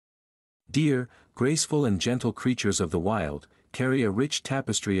Deer, graceful and gentle creatures of the wild, carry a rich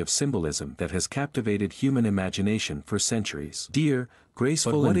tapestry of symbolism that has captivated human imagination for centuries. Deer,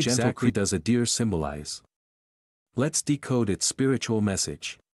 graceful and gentle exactly does a deer symbolize? Let's decode its spiritual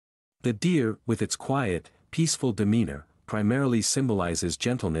message. The deer, with its quiet, peaceful demeanor, primarily symbolizes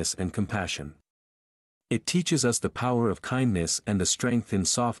gentleness and compassion. It teaches us the power of kindness and the strength in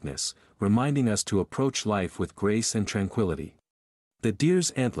softness, reminding us to approach life with grace and tranquility. The deer's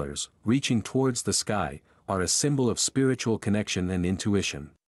antlers, reaching towards the sky, are a symbol of spiritual connection and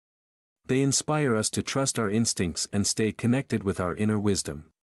intuition. They inspire us to trust our instincts and stay connected with our inner wisdom.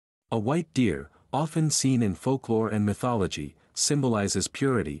 A white deer, often seen in folklore and mythology, symbolizes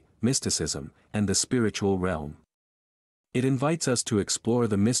purity, mysticism, and the spiritual realm. It invites us to explore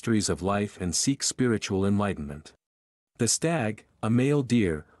the mysteries of life and seek spiritual enlightenment. The stag, a male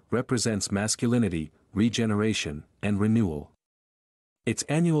deer, represents masculinity, regeneration, and renewal. Its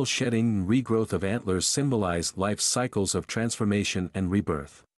annual shedding and regrowth of antlers symbolize life's cycles of transformation and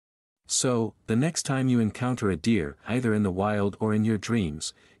rebirth. So, the next time you encounter a deer, either in the wild or in your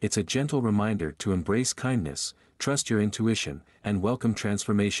dreams, it's a gentle reminder to embrace kindness, trust your intuition, and welcome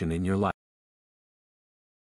transformation in your life.